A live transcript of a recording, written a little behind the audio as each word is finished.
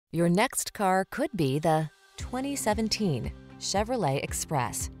Your next car could be the 2017 Chevrolet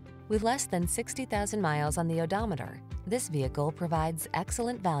Express. With less than 60,000 miles on the odometer, this vehicle provides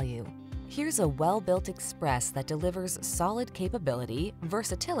excellent value. Here's a well-built Express that delivers solid capability,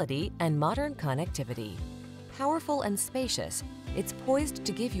 versatility, and modern connectivity. Powerful and spacious, it's poised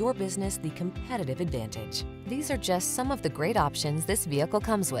to give your business the competitive advantage. These are just some of the great options this vehicle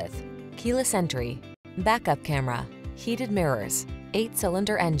comes with: keyless entry, backup camera, heated mirrors,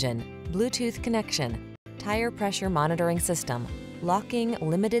 8-cylinder engine, Bluetooth connection, tire pressure monitoring system, locking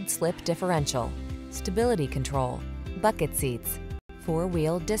limited slip differential, stability control, bucket seats,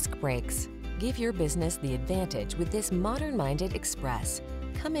 4-wheel disc brakes. Give your business the advantage with this modern-minded Express.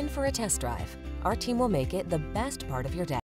 Come in for a test drive. Our team will make it the best part of your day.